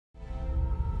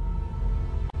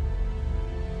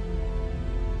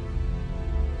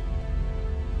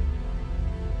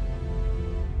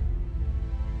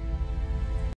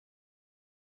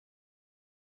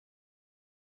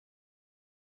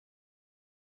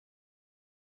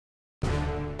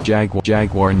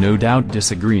Jaguar no doubt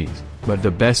disagrees, but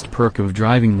the best perk of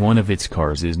driving one of its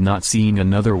cars is not seeing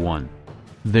another one.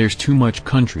 There's too much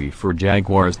country for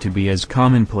Jaguars to be as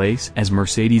commonplace as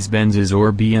Mercedes-Benzes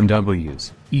or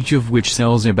BMWs, each of which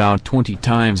sells about 20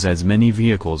 times as many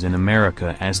vehicles in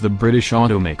America as the British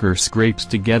automaker scrapes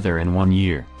together in 1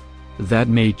 year. That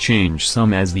may change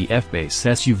some as the F-Pace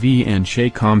SUV and Che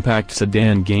compact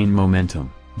sedan gain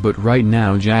momentum, but right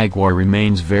now Jaguar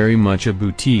remains very much a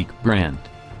boutique brand.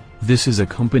 This is a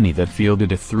company that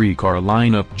fielded a 3-car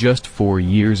lineup just 4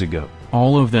 years ago,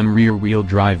 all of them rear-wheel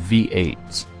drive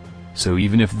V8s. So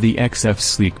even if the XF's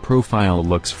sleek profile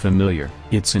looks familiar,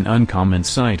 it's an uncommon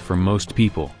sight for most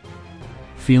people.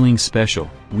 Feeling special,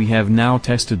 we have now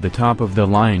tested the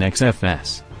top-of-the-line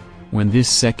XFS. When this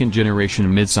second-generation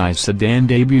midsize sedan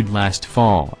debuted last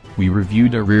fall, we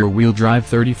reviewed a rear-wheel drive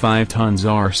 35-tons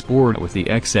R Sport with the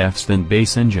XF's then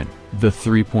base engine, the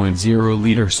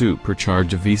 3.0-liter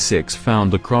supercharged V6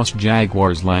 found across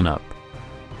Jaguar's lineup.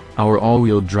 Our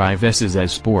all-wheel drive S is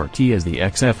as sporty as the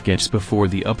XF gets before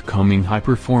the upcoming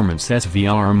high-performance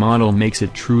SVR model makes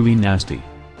it truly nasty.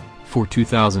 For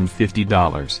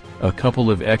 $2,050, a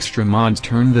couple of extra mods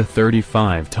turn the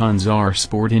 35-tons R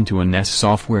Sport into an S.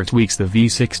 Software tweaks the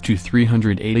V6 to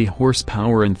 380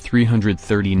 horsepower and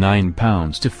 339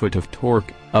 pounds-to-foot of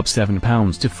torque, up 7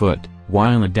 pounds-to-foot,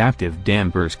 while adaptive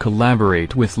dampers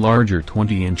collaborate with larger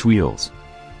 20-inch wheels.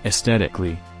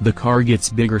 Aesthetically, the car gets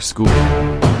bigger.